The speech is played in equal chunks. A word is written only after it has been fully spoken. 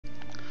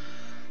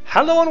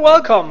Hello and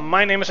welcome!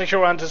 My name is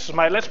Akira and this is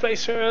my Let's Play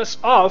series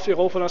of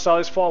Europa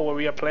Universalis IV, where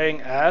we are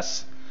playing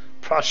as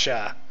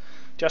Prussia.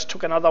 Just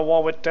took another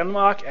war with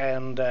Denmark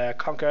and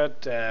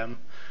conquered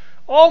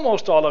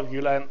almost all of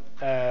Jylland,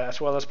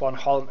 as well as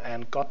Bornholm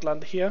and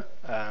Gotland here.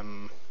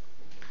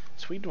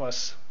 Sweden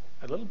was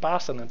a little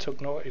bastard and took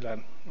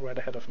Nordjylland right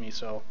ahead of me,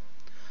 so...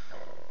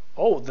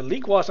 Oh, the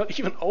league was not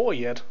even over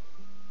yet.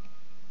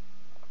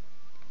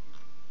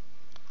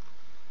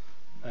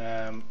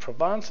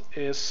 Provence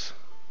is...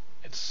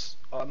 It's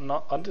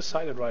not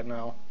undecided right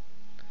now.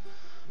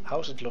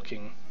 How's it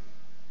looking?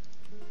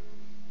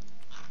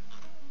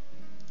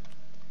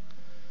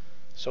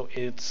 So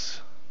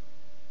it's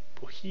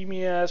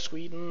Bohemia,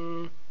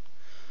 Sweden,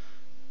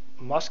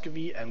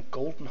 Muscovy and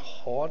Golden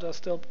Horde are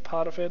still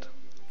part of it.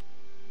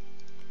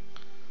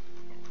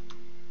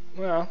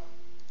 Well,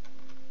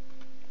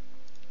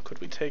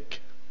 could we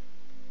take...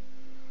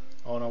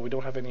 Oh no, we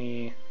don't have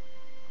any...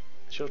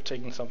 Should have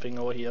taken something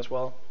over here as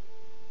well.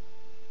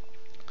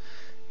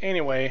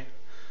 Anyway,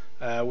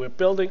 we're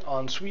building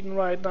on Sweden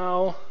right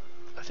now.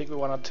 I think we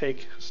want to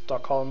take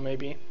Stockholm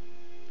maybe.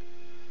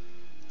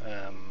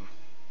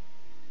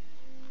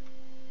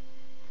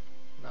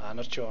 Nah,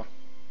 not sure.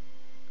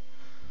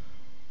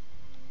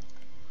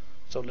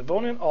 So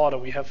Livonian Order,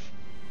 we have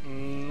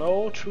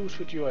no truce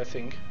with you, I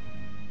think.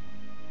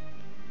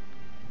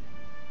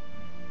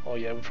 Oh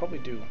yeah, we probably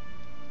do.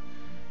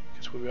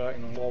 Because we were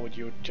in war with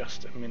you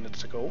just a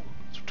minute ago.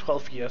 It's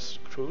 12 years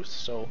truce,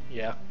 so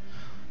yeah.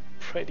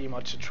 Pretty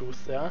much the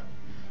truth there.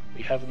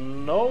 We have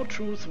no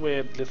truth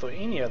with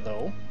Lithuania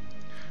though.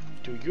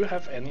 Do you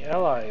have any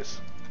allies?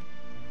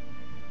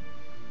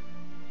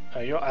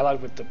 You're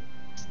allied with the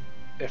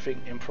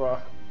effing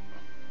Emperor.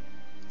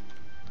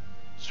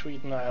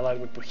 Sweden are allied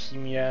with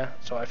Bohemia,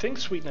 so I think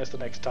Sweden is the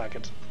next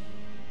target.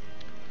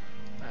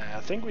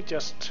 I think we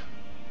just...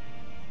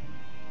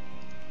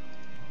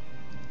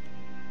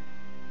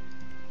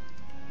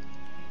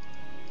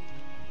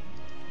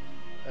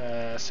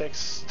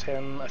 6,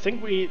 10. I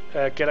think we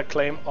get a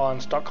claim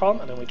on Stockholm,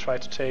 and then we try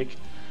to take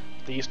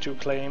these two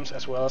claims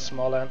as well as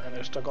Småland and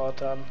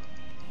Östergötland.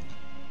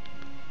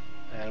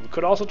 And we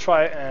could also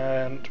try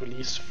and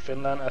release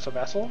Finland as a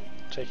vassal,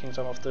 taking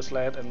some of this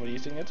land and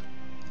releasing it.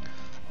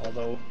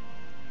 Although,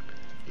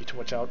 need to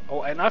watch out.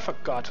 Oh, and I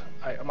forgot.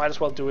 I might as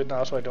well do it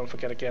now so I don't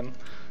forget again.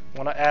 I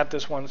want to add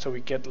this one so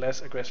we get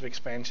less aggressive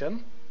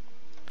expansion.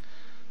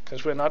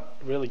 Because we're not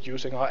really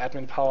using our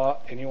admin power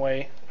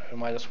anyway, we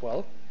might as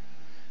well.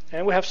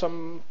 And we have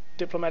some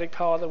diplomatic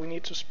power that we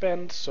need to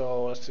spend,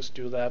 so let's just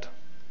do that.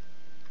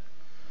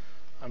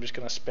 I'm just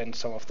gonna spend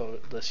some of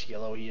this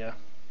yellow here.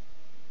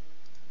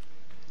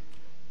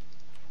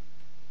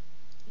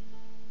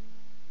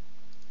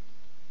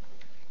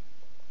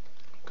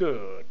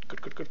 Good.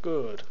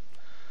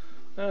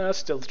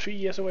 Still 3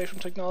 years away from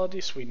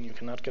technology. Sweden, you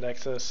cannot get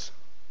access.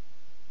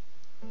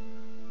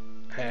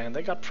 And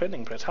they got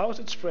printing press. How is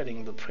it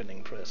spreading, the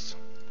printing press?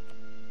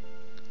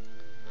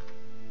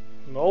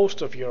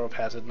 Most of Europe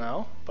has it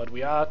now, but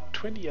we are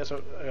 20 years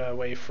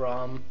away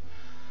from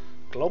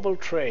global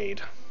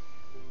trade.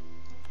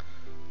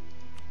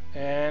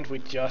 And we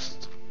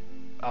just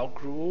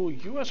outgrew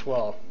you as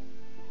well.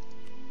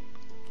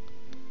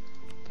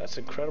 That's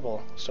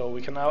incredible. So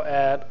we can now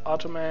add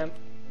Ottoman.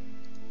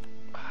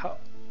 How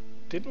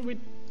didn't we?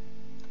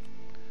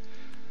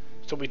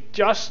 So we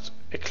just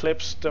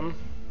eclipsed them,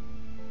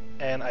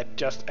 and I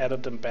just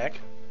added them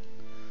back.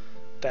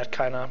 That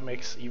kinda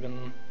makes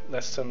even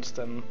less sense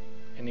than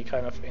any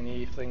kind of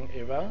anything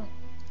ever.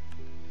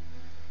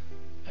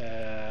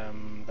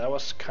 That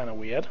was kind of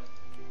weird.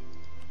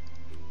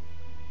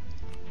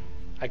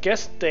 I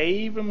guess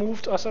they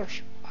removed us.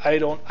 I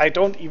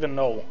don't even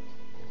know.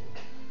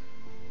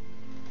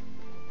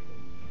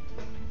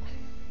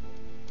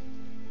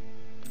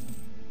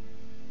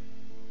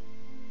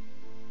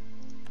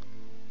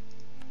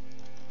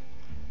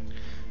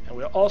 And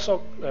we're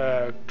also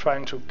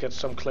trying to get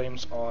some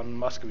claims on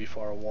Muscovy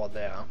for a war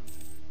there.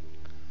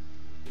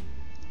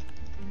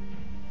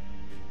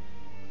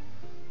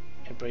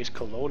 Embrace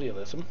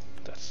colonialism.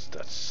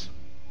 That's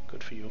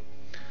good for you.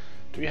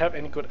 Do you have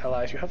any good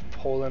allies? You have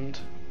Poland,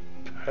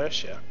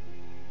 Prussia.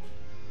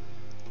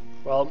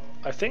 Well,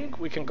 I think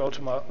we can go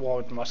to war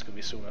with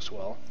Muscovy soon as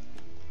well.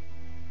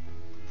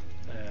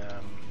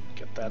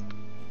 Get that.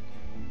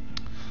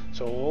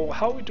 So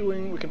how are we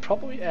doing? We can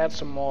probably add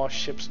some more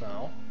ships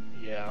now.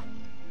 Yeah.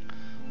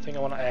 I think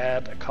I want to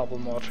add a couple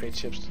more trade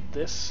ships to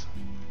this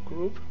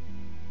group.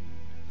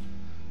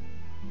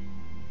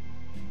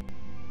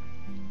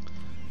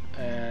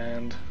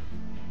 And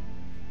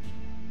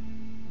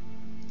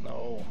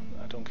no,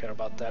 I don't care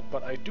about that,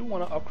 but I do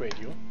want to upgrade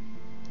you.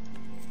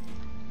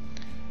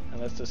 And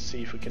let's just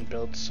see if we can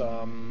build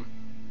some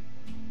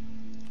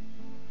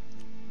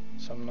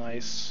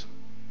nice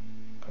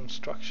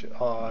construction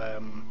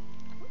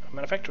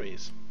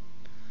manufactories.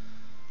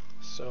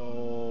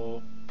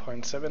 So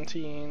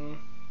 0.17.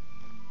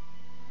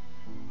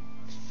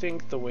 I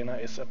think the winner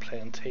is a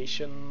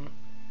plantation.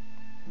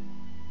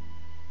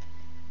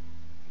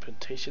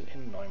 Plantation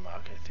in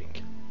Neumark, I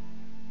think.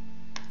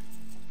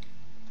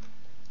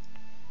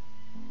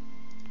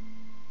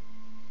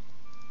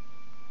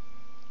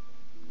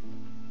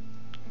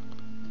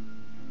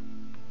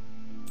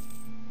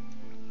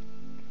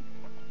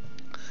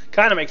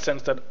 Kind of makes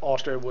sense that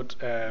Austria would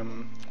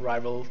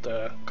rival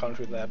the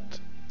country that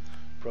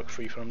broke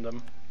free from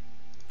them.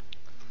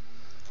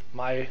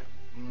 My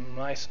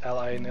nice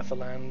ally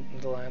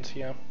Netherlands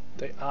here.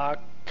 They are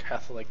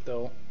Catholic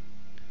though.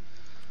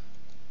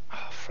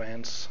 Oh,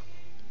 France.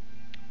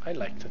 I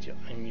like that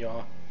I'm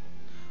your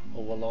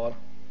overlord.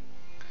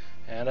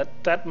 And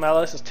that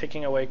malice is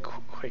ticking away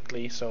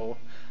quickly, so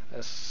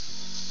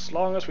as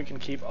long as we can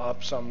keep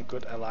up some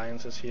good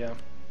alliances here,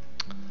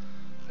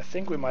 I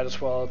think we might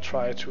as well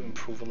try to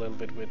improve a little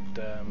bit with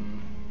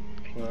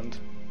England.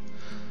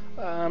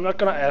 I'm not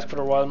gonna ask for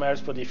the royal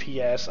marriage, but if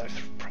he asks, I'm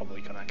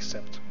probably gonna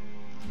accept.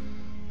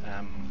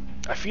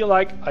 I feel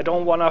like I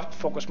don't want to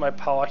focus my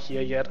power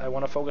here yet. I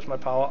want to focus my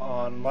power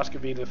on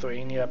Muscovy,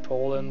 Lithuania,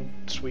 Poland,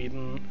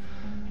 Sweden.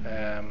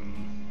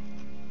 And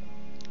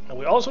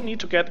we also need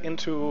to get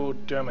into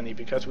Germany,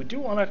 because we do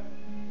want to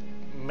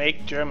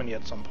make Germany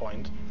at some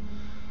point.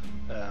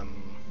 And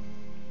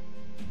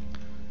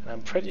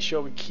I'm pretty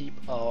sure we keep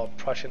our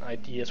Prussian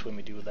ideas when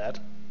we do that.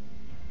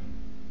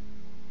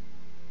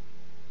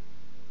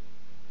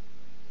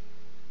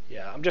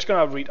 Yeah, I'm just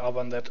gonna read up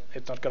on that.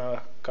 It's not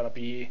gonna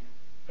be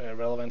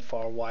relevant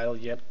for a while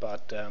yet,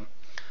 but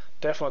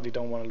definitely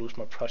don't want to lose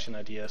my Prussian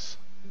ideas.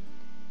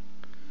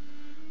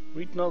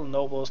 Regional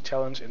nobles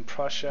challenge in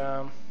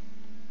Prussia.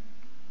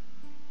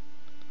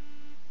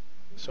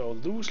 So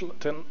lose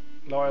 10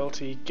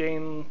 loyalty,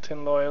 gain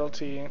 10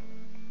 loyalty.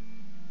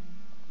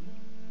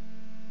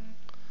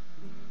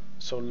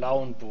 So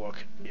Lauenburg.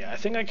 Yeah, I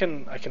think I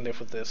can live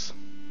with this.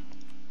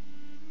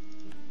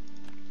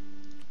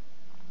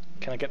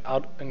 Can I get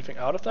anything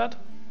out of that?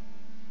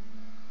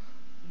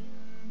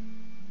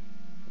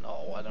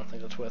 No, I don't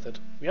think that's worth it.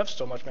 We have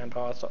so much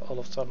manpower all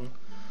of a sudden.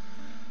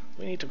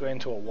 We need to go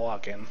into a war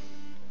again.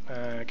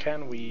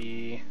 Can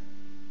we...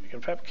 We can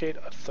fabricate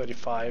at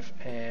 35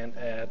 and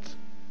at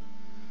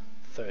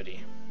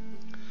 30.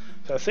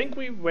 So I think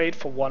we wait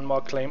for one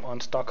more claim on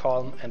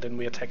Stockholm and then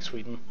we attack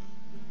Sweden.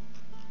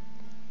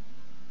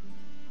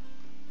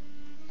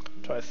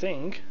 So I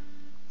think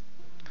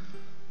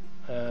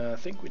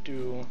we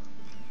do...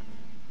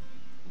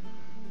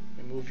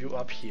 We move you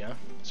up here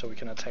so we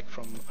can attack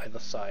from either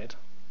side.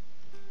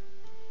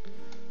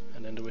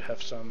 And then do we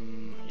have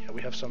some... Yeah,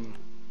 we have some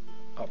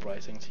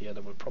uprisings here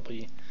that will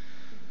probably...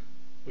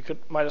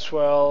 might as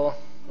well...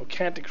 We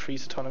can't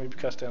decrease autonomy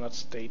because they're not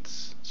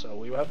states, so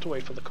we will have to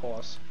wait for the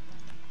cause.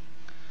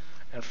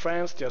 And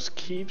France just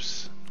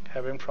keeps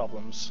having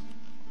problems.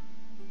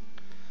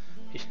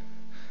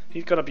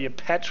 He's gonna be a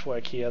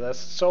patchwork here. There's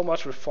so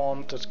much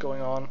reform that's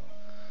going on.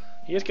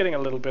 He is getting a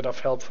little bit of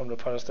help from the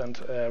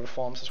Protestant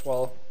reforms as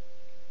well.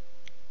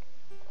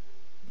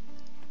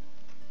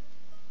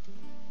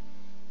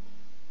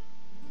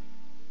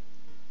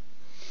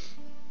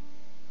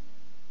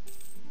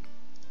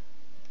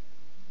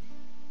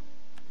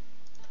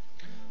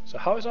 So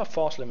how is our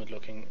force limit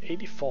looking?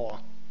 84.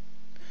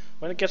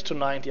 When it gets to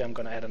 90, I'm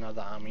gonna add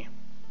another army.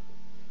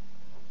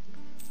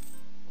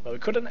 Well, we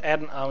couldn't add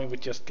an army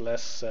with just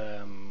less...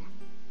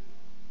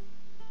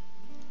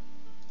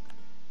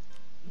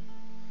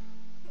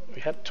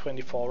 We had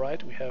 24,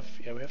 right? We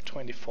have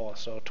 24.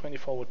 So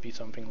 24 would be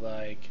something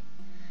like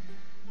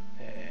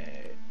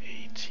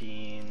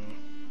 18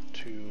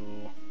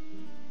 to...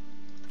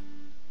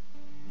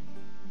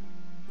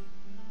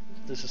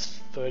 This is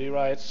 30,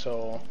 right?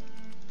 So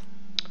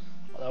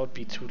that would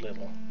be too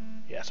little.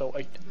 Yeah, so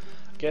I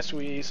guess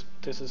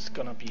this is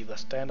gonna be the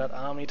standard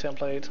army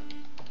template.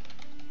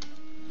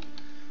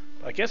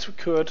 But I guess we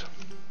could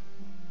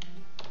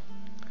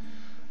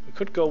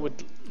go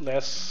with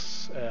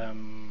less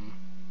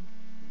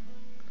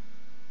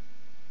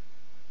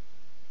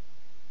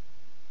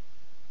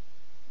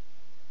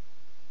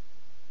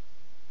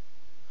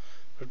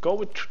we'd go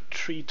with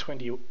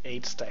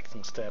 328 stacks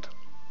instead.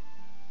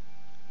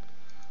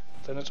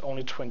 Then it's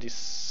only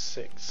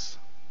 26.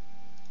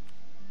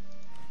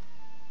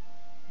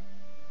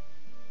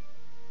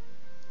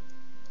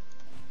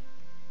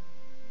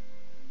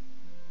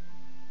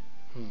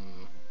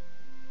 I'm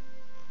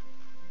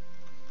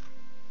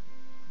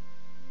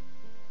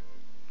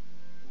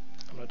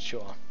not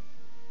sure.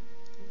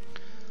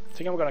 I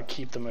think I'm gonna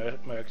keep the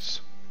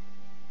mercs.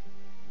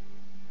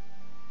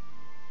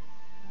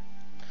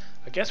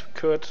 I guess we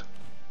could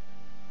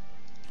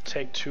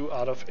take 2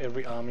 out of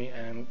every army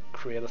and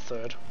create a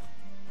third.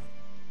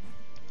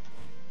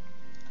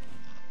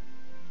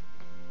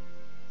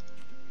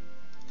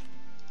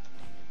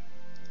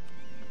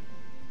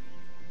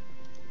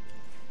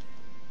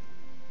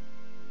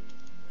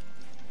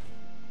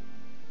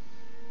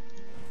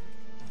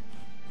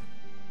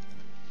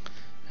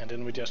 And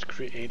then we just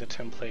create a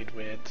template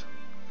with,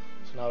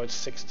 so now it's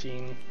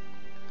 16,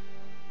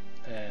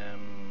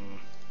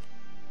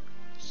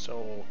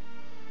 so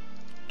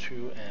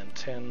 2 and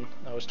 10,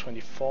 now it's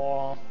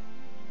 24,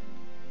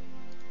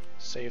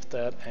 save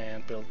that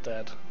and build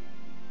that.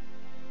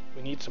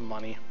 We need some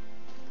money,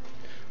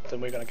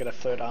 then we're gonna get a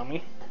third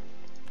army.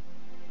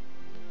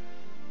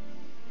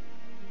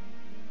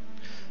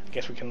 I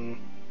guess we can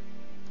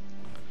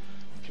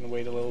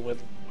wait a little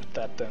bit with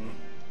that then.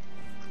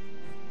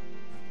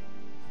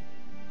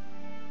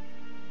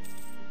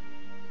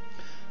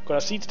 Gonna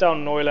siege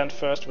down Neuland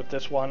first with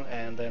this one,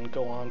 and then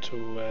go on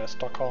to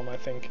Stockholm, I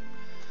think.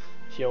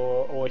 Here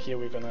over here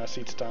we're gonna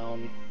siege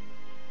down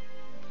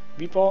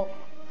Viborg,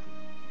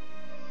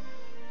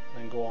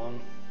 and then go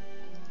on.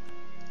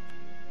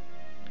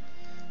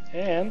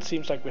 And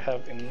seems like we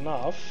have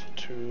enough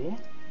to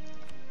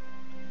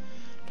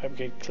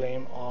fabricate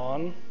claim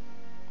on.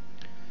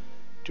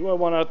 Do I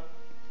wanna?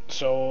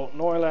 So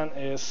Neuland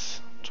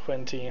is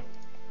 20.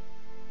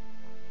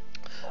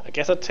 I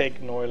guess I'd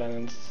take Neuland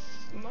and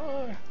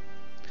no,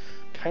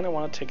 kind of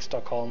want to take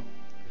Stockholm.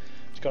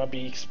 It's gonna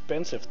be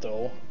expensive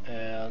though,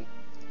 and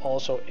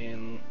also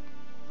in.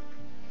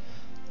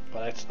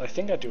 But I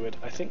think I do it.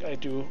 I think I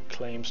do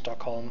claim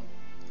Stockholm,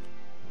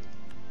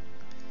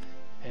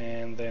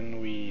 and then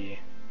we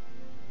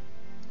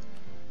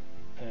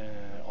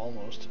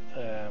almost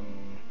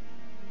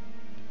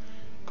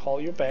call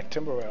you back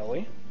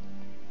temporarily,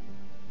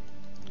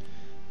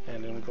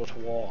 and then we go to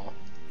war.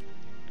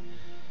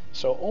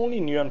 So only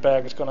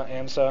Nuremberg is gonna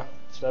answer,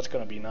 so that's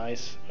gonna be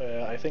nice.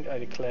 I think I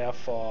declare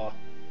for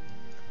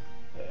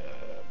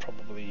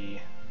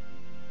probably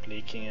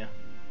Blekinge.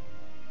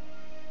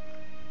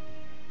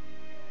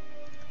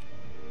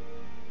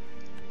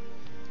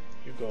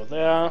 You go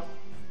there.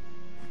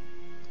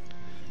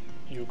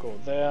 You go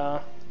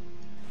there.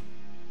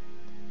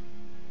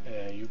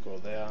 You go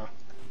there.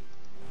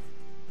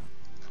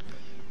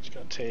 It's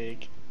gonna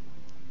take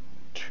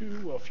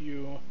 2 of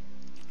you.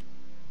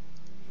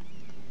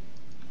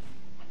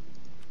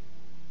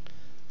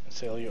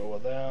 Sail you over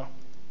there.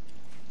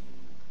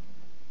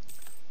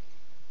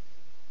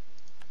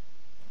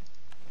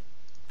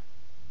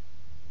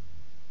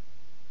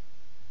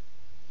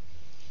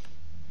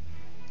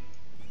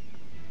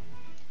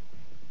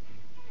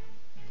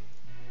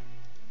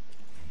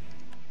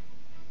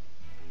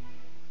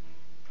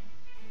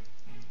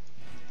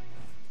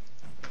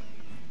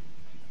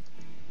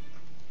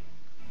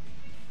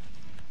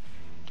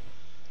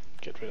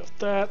 Get rid of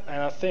that,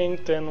 and I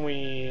think then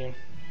we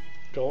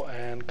go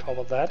and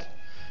cover that.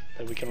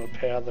 That we can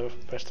repair the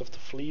rest of the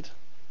fleet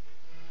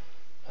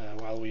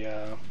while we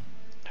are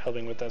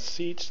helping with that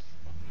siege.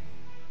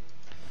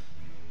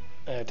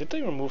 Did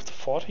they remove the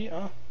fort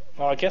here?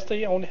 Well, I guess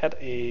they only had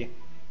a...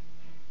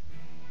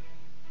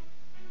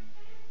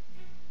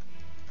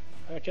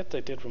 I guess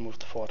they did remove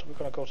the fort. We're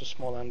gonna go to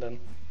Småland then.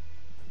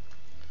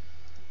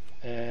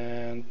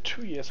 And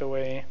 2 years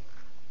away.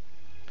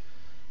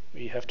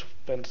 We have to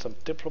spend some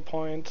diplo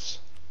points.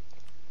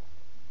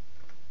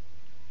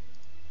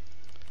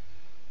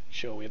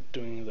 Sure, we're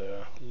doing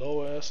the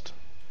lowest.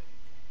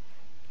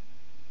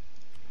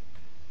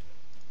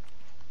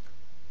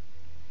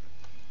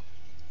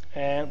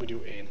 And we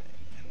do an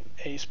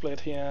A split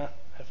here.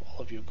 Have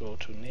all of you go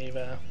to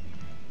Neva.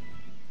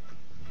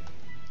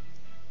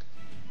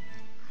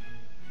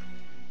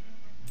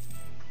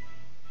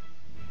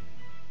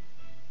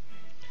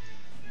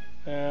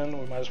 And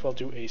we might as well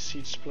do a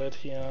siege split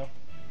here.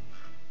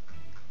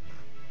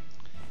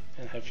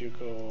 And have you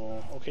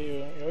go...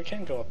 Okay, you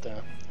can go up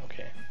there.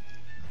 Okay.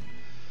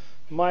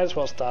 Might as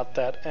well start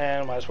that,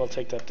 and might as well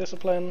take that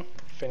discipline,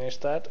 finish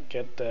that,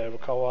 get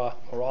recover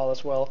morale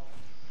as well,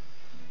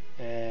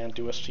 and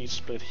do a siege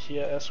split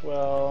here as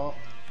well.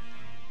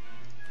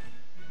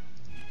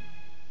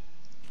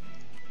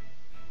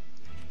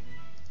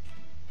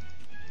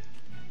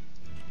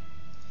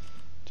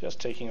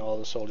 Just taking all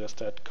the soldiers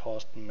that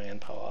cost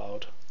manpower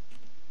out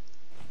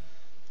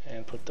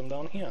and put them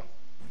down here.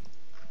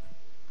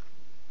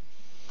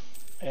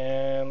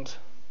 And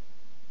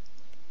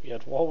we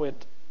had war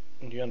with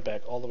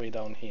Nuremberg all the way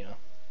down here.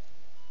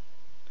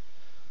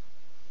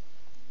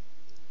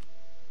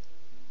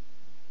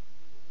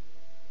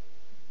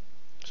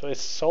 So I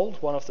sold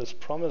one of these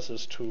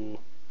promises to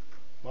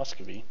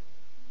Muscovy.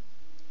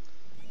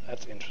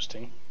 That's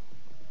interesting.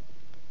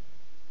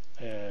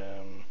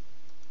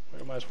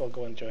 We might as well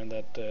go and join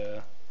that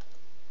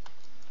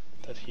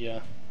that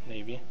here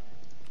navy.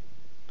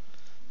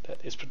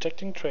 That is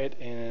protecting trade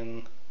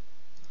in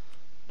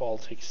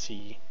Baltic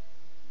Sea.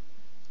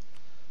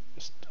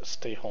 Just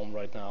stay home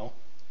right now.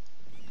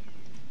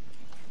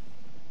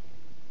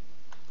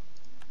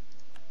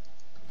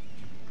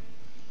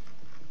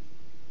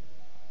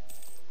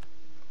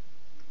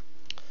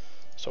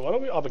 So what are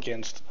we up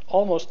against?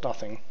 Almost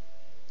nothing.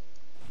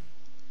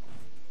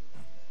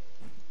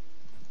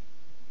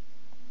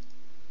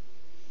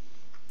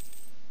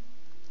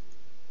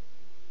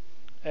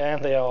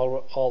 And they are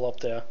all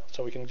up there,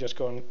 so we can just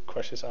go and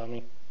crush his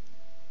army.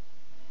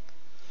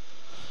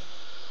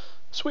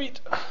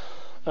 Sweet.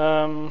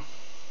 I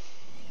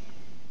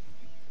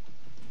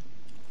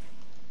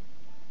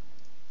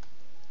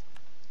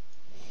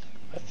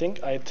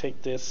think I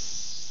take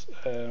this,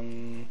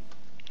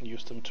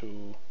 use them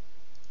to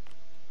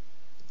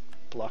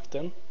block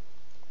them.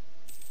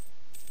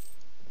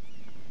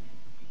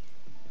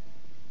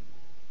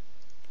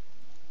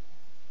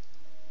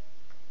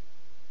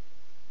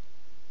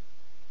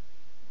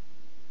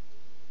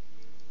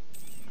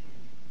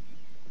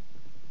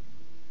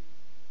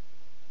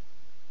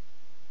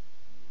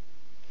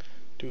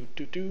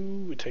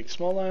 We take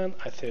Smallland.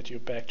 I set you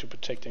back to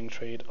protecting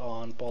trade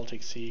on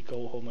Baltic Sea.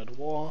 Go home at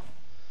war.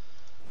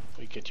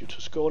 We get you to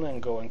Skåne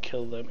and go and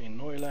kill them in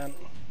Neuland.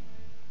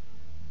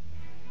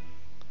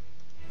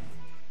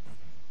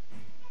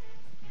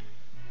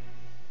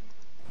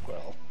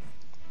 Well.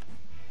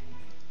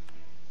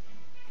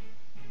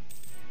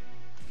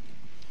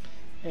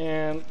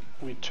 And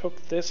we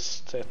took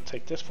this,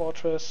 take this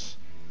fortress.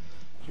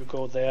 You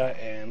go there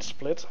and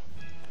split.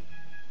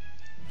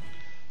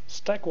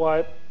 Stack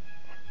wipe.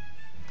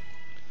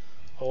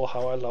 Oh,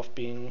 how I love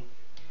being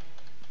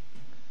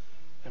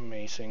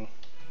amazing.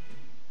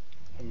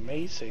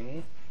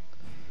 Amazing.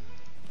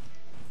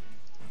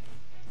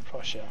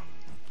 Prussia.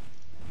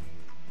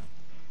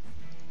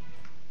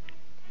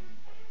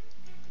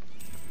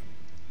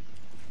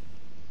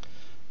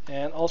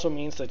 And also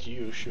means that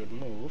you should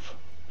move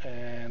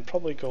and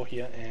probably go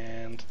here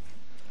and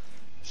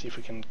see if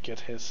we can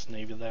get his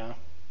navy there.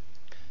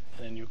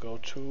 And then you go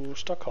to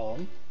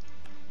Stockholm.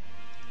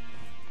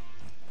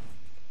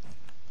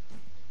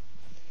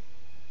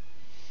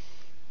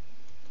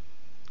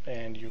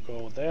 And you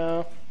go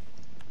there.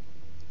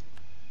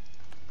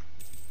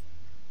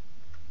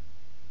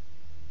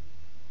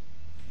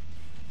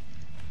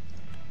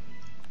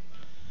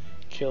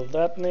 Kill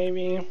that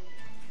navy.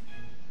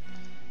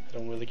 I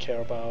don't really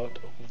care about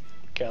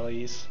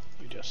galleys,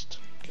 you just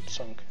get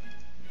sunk.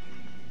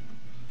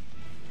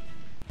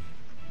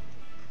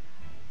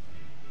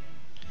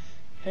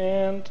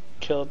 And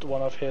killed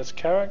one of his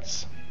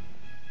carracks.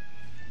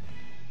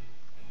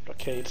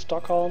 Blockade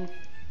Stockholm.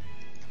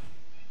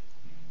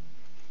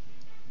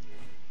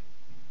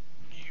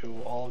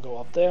 You all go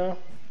up there.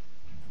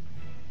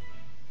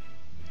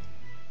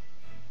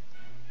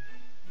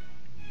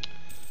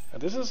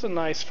 And this is a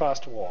nice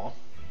fast war,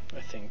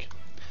 I think.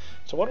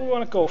 So what do we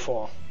want to go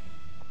for?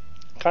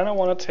 Kinda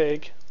want to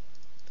take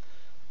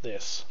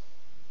this.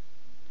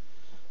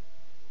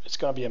 It's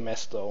gonna be a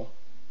mess though.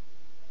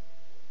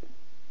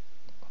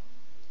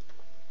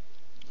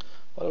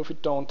 What if we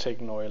don't take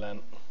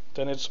Neuland?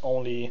 Then it's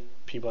only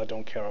people I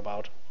don't care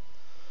about.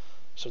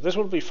 So this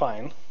will be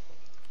fine.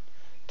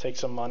 Take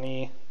some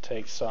money,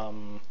 take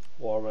some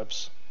war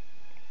reps.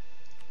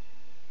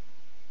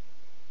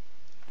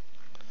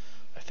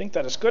 I think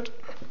that is good.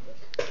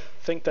 I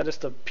think that is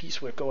the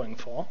piece we're going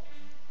for.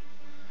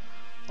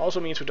 Also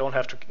means we don't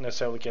have to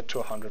necessarily get to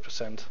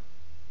 100%.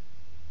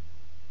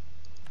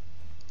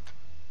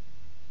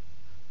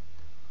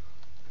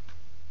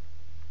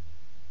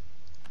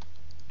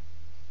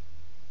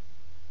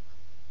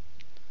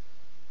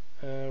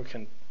 We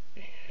can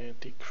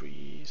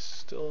decrease.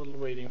 Still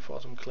waiting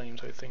for some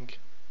claims, I think.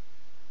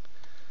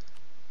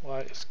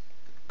 Why is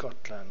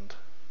Scotland?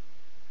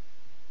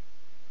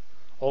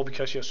 Oh,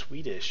 because you're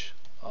Swedish.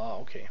 Ah,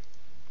 okay.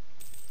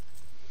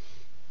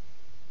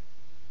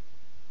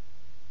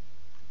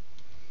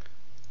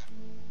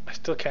 I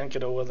still can't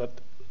get over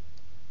that.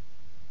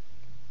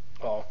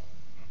 Oh,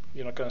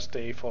 you're not gonna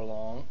stay for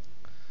long.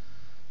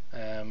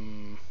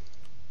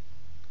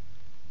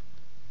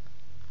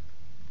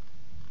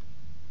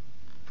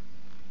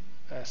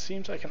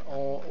 Seems I can.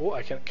 Oh,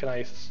 I can. Can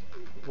I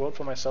vote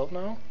for myself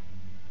now?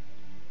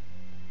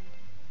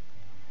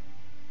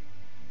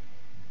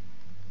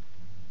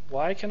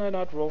 Why can I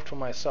not vote for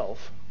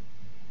myself?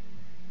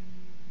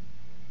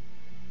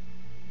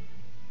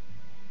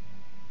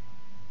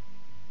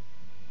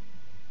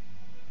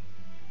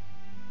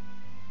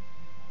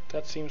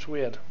 That seems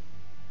weird.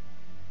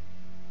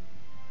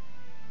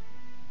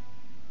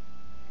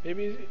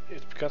 Maybe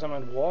it's because I'm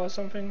at war or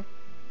something?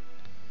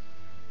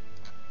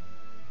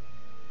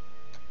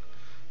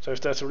 So if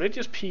there's a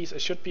religious peace, I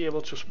should be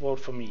able to vote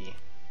for me.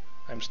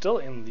 I'm still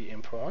in the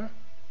Emperor,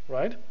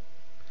 right?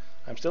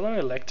 I'm still an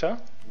elector.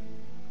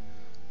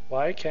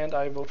 Why can't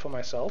I vote for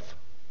myself?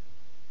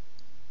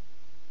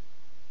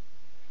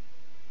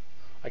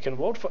 I can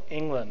vote for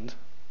England.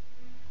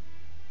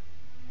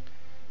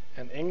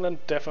 And England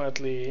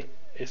definitely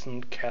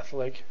isn't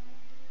Catholic.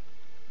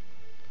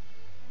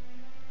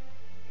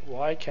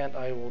 Why can't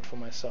I vote for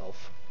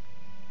myself?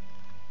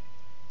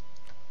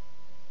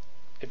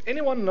 If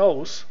anyone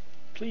knows,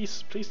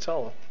 please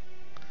tell.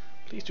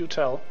 Please do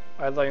tell,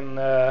 either in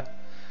the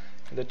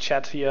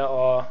chat here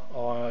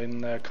or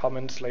in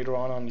comments later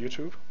on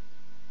YouTube.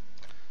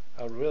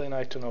 I would really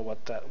like to know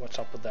what's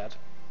up with that.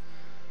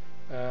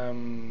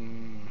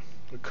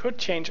 We could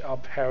change our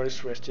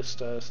parish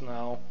registers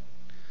now.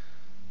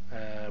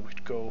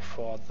 We'd go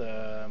for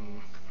the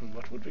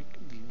what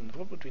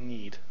would we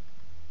need?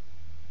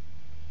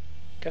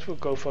 Guess we'll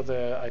go for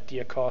the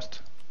idea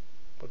cost,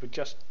 but we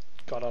just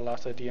got our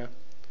last idea.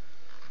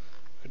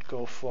 Could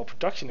go for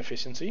production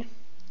efficiency.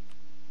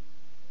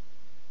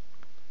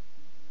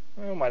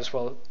 Well, might as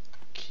well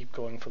keep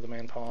going for the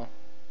manpower.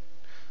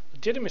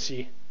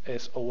 Legitimacy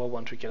is over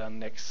once we get our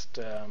next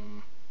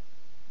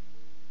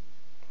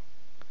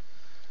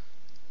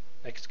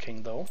next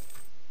king though.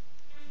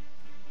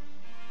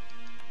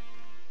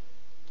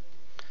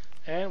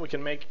 And we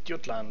can make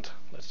Jutland.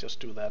 Let's just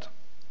do that.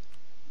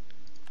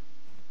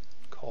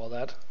 Call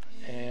that.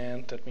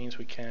 And that means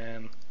we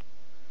can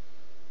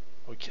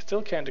We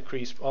still can't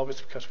decrease,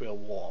 obviously because we're at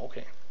war.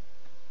 Okay.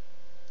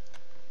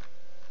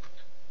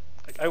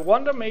 Like, I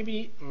wonder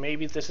maybe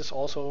this is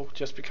also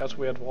just because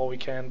we're at war we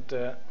can't.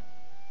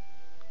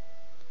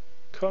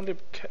 Currently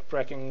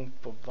bragging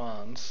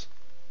Provence.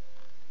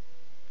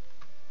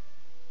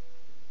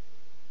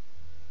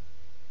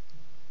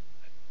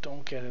 I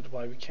don't get it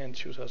why we can't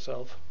choose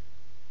ourselves.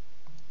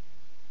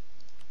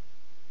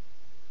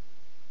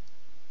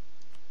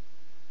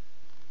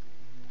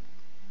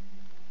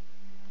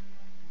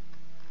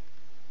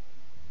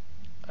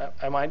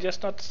 Am I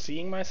just not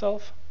seeing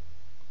myself?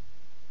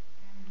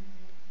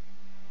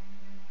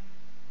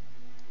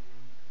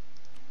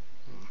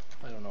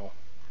 I don't know.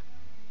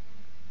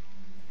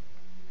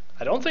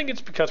 I don't think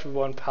it's because we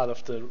weren't part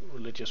of the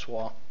religious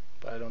war,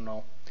 but I don't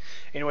know.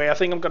 Anyway, I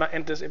think I'm gonna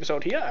end this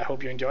episode here. I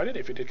hope you enjoyed it.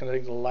 If you did, consider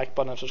the like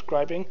button and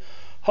subscribing.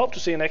 Hope to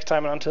see you next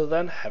time, and until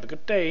then, have a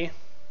good day.